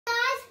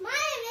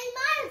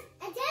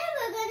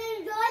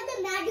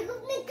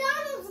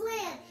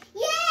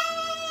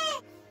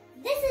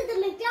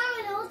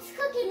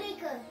cookie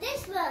maker.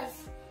 This was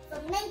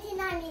from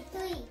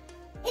 1993.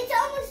 It's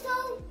almost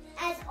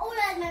as old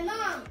as my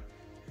mom.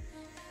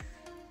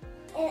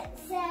 It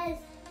says,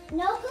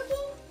 no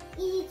cooking,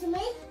 easy to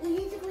make,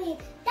 easy to clean.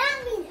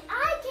 That means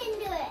I can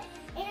do it.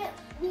 And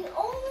we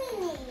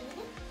only need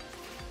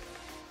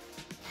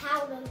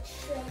powdered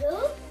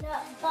sugar,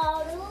 nut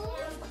butter,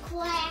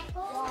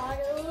 cracker,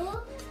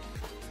 water,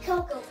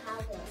 cocoa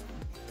powder.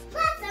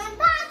 Let's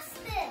unbox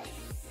this.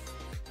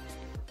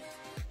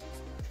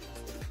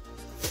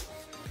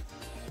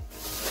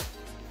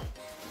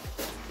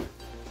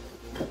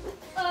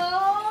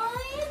 Oh,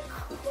 it's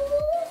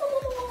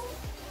cool.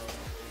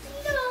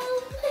 No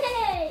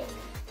way.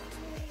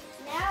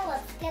 Now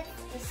let's get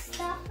the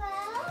stuff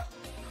out.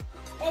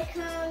 It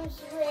comes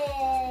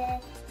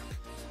with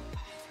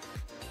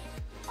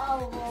a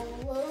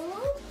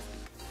roller,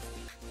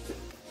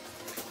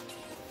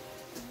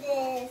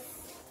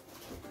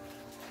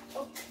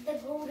 the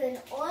golden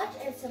arch,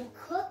 and some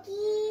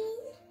cookie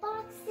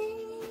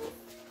boxes.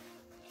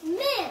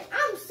 Man,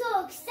 I'm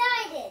so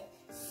excited.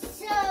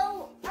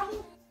 So I'm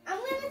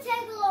gonna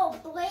take a little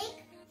break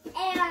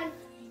and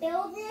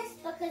build this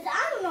because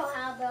I don't know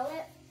how to build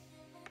it.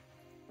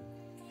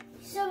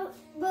 So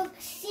we'll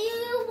see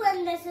you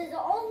when this is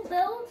all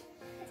built,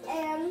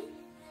 and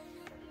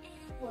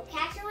we'll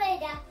catch you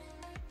later.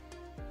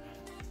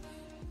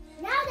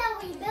 Now that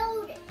we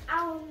build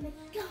our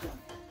McDonald's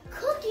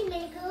cookie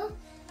maker,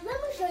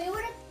 let me show you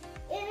what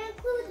it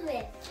includes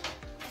with.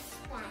 A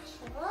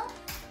spatula,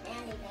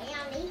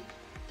 handy,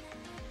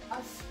 a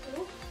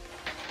scoop,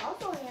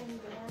 also handy,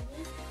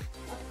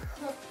 a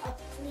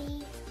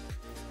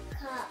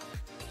pre-cut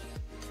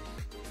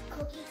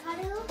cookie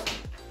cutter.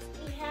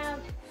 We have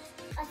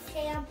a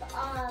stamp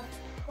of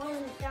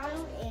Ronald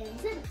McDonald and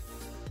this.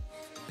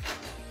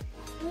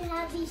 We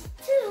have these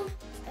two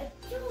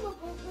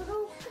adorable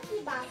little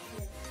cookie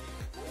boxes.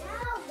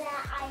 Now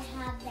that I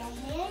have the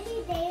handy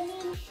dandy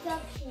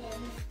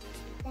instructions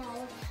that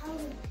will tell me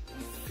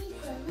the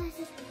secret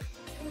recipe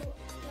to the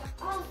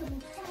awesome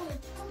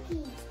McDonald's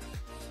cookies.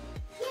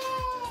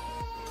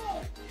 Yay!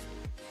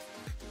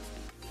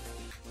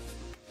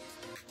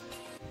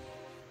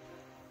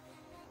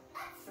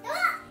 Let's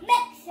start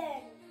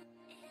mixing.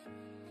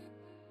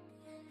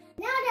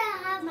 Now that I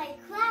have my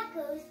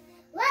crackers,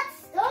 let's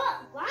start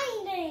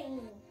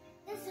grinding.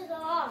 This is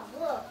all,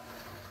 look.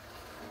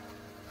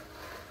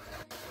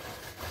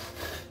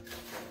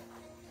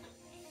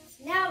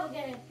 Now we're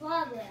getting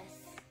progress.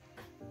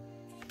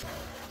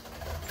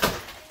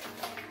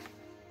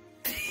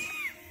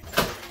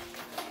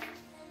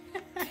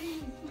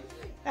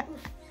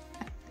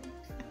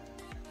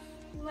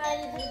 Why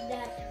did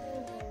that?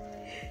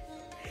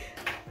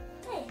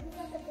 Hey, who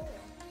got the bowl?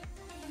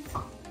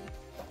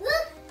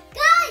 Look,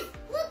 guys,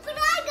 look what I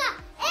got.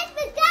 It's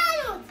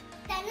McDonald's.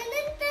 Dun, dun,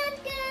 dun, dun,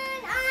 dun.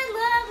 I'm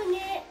loving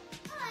it.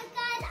 All right,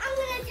 guys, I'm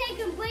gonna take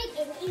a break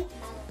and eat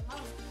my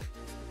lunch.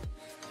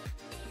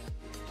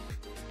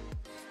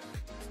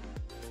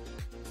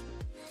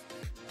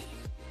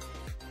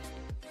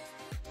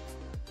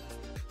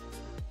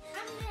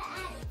 I'm gonna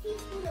add a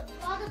teaspoon of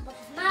butter, but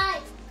my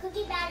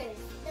cookie batter is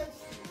toasty.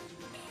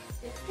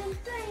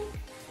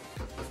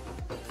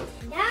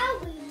 Now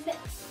we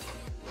mix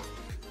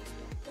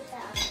with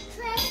our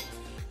tray.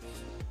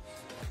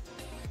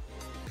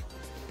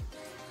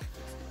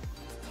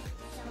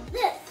 Now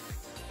this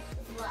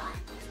is what I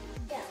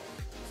do.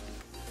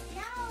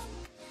 Now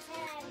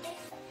that I mix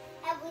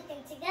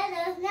everything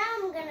together, now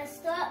I'm gonna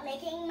start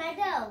making my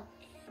dough.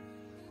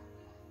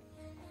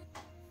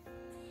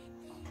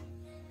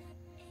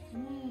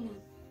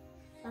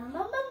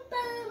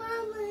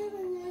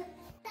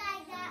 I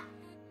got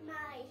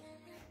my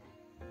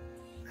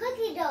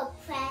cookie dough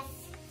press.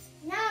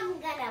 Now I'm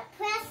gonna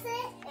press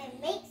it and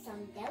make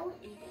some dough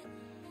eating.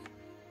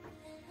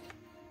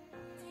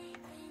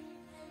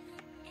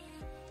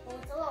 Oh,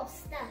 it's a little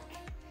stuck.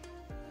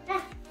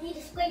 Ah, need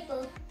a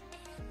scraper.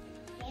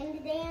 Handy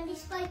dandy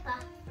scraper.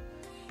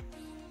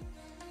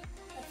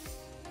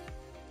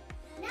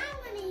 Now I'm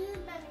gonna use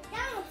my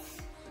McDonald's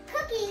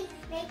cookie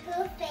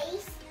maker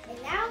face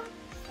and now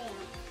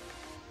stamp.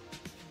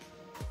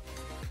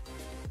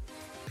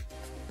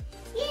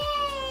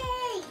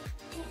 Yay!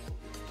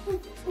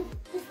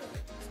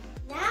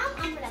 Now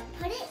I'm gonna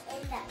put it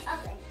in the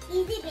oven.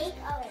 Easy bake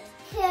oven.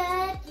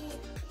 Cook it.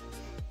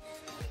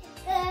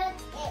 Cook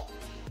it.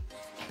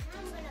 Now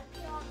I'm gonna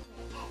peel off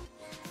the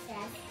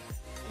excess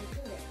and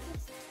do it.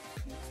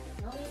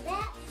 Don't need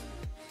that.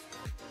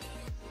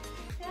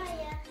 Try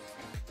ya.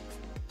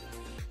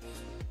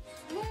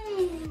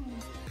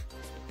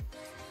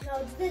 Now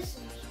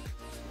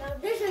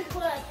this is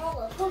what I call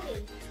a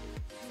cookie.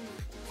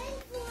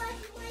 Thanks for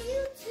watching my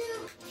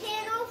YouTube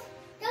channel.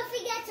 Don't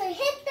forget to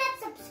hit that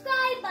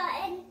subscribe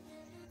button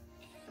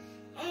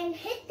and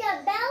hit the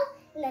bell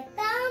and the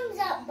thumbs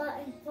up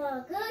button for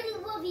a good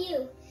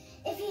review.